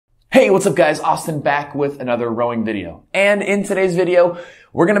what's up guys? Austin back with another rowing video. And in today's video,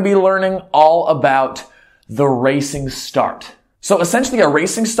 we're going to be learning all about the racing start. So essentially a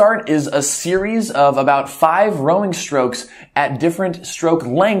racing start is a series of about 5 rowing strokes at different stroke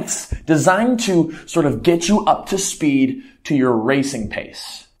lengths designed to sort of get you up to speed to your racing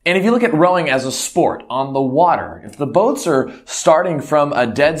pace. And if you look at rowing as a sport on the water, if the boats are starting from a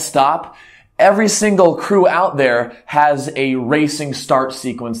dead stop, every single crew out there has a racing start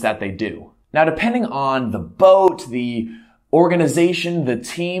sequence that they do. Now, depending on the boat, the organization, the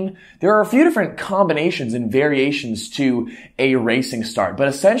team, there are a few different combinations and variations to a racing start, but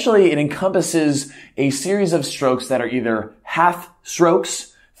essentially it encompasses a series of strokes that are either half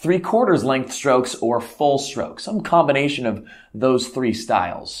strokes, 3/4 length strokes, or full strokes, some combination of those 3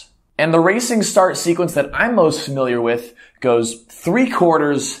 styles. And the racing start sequence that I'm most familiar with goes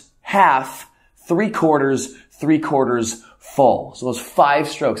 3/4, half, 3/4, 3/4, full. So those 5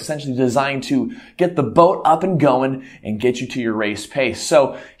 strokes essentially designed to get the boat up and going and get you to your race pace.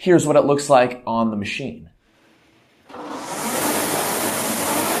 So here's what it looks like on the machine.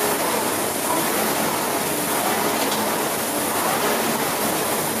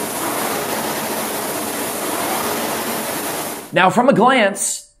 Now from a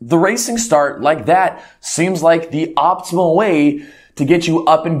glance, the racing start like that seems like the optimal way to get you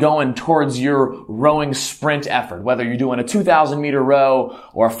up and going towards your rowing sprint effort. Whether you're doing a 2,000 meter row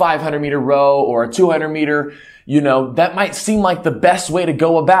or a 500 meter row or a 200 meter, that might seem like the best way to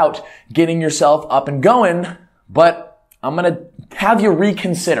go about getting yourself up and going, but I'm going to have you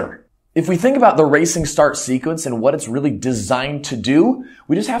reconsider. If we think about the racing start sequence and what it's really designed to do,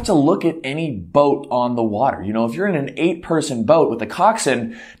 we just have to look at any boat on the water. If you're in an 8-person boat with a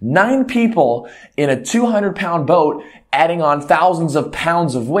coxswain, 9 people in a 200-pound boat adding on thousands of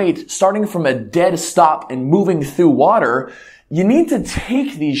pounds of weight, starting from a dead stop and moving through water, you need to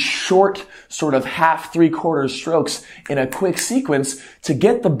take these short, sort of half, 3/4 strokes in a quick sequence to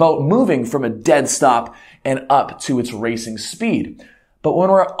get the boat moving from a dead stop and up to its racing speed. But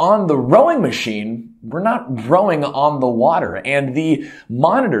when we're on the rowing machine, we're not rowing on the water. And the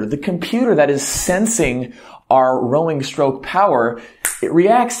monitor, the computer that is sensing our rowing stroke power, it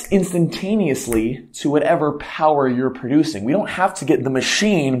reacts instantaneously to whatever power you're producing. We don't have to get the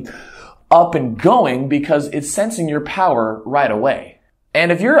machine up and going because it's sensing your power right away.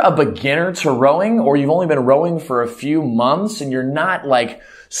 And if you're a beginner to rowing, or you've only been rowing for a few months and you're not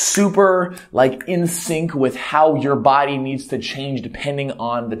super in sync with how your body needs to change depending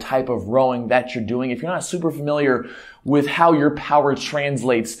on the type of rowing that you're doing, if you're not super familiar with how your power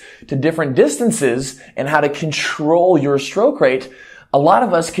translates to different distances and how to control your stroke rate, a lot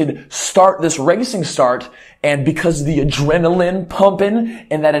of us could start this racing start, and because of the adrenaline pumping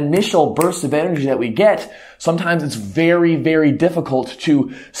and that initial burst of energy that we get, sometimes it's very, very difficult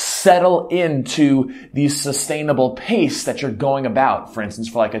to settle into the sustainable pace that you're going about, for instance,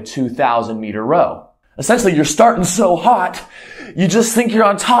 for a 2,000 meter row. Essentially, you're starting so hot, you just think you're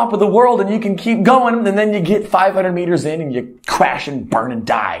on top of the world and you can keep going, and then you get 500 meters in and you crash and burn and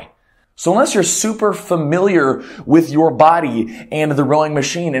die. So unless you're super familiar with your body and the rowing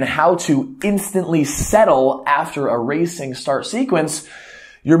machine and how to instantly settle after a racing start sequence,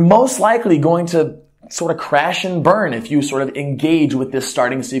 you're most likely going to sort of crash and burn if you sort of engage with this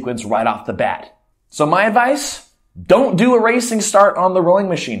starting sequence right off the bat. So my advice, don't do a racing start on the rowing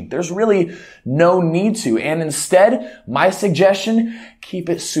machine. There's really no need to. And instead, my suggestion, keep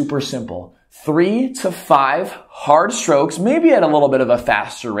it super simple. 3 to 5 hard strokes, maybe at a little bit of a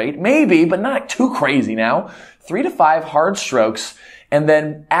faster rate, maybe, but not too crazy now. 3 to 5 hard strokes, and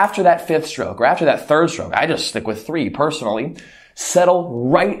then after that 5th stroke, or after that 3rd stroke, I just stick with 3 personally, settle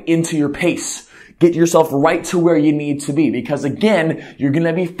right into your pace. Get yourself right to where you need to be, because again, you're going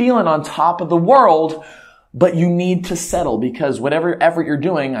to be feeling on top of the world, but you need to settle, because whatever effort you're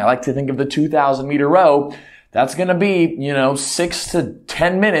doing, I like to think of the 2,000 meter row, that's going to be, 6 to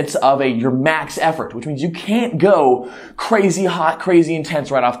 10 minutes of your max effort, which means you can't go crazy hot, crazy intense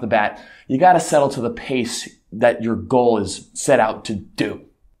right off the bat. You got to settle to the pace that your goal is set out to do.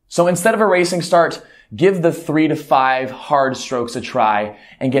 So instead of a racing start, give the 3 to 5 hard strokes a try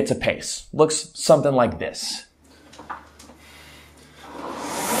and get to pace. Looks something like this.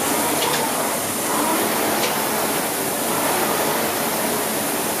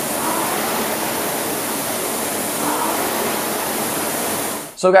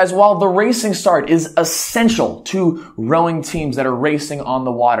 So guys, while the racing start is essential to rowing teams that are racing on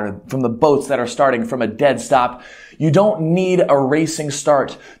the water, from the boats that are starting from a dead stop, you don't need a racing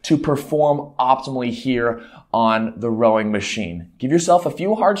start to perform optimally here on the rowing machine. Give yourself a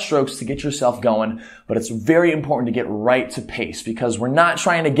few hard strokes to get yourself going, but it's very important to get right to pace because we're not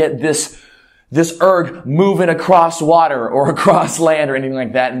trying to get this erg moving across water or across land or anything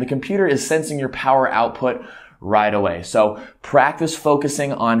like that, and the computer is sensing your power output right away. So practice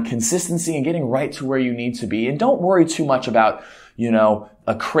focusing on consistency and getting right to where you need to be, and don't worry too much about,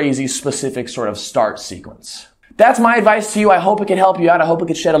 a crazy specific sort of start sequence. That's my advice to you. I hope it can help you out. I hope it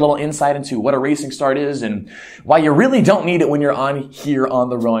could shed a little insight into what a racing start is and why you really don't need it when you're on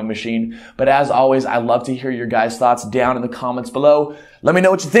the rowing machine. But as always, I love to hear your guys' thoughts down in the comments below. Let me know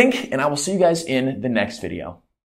what you think, and I will see you guys in the next video.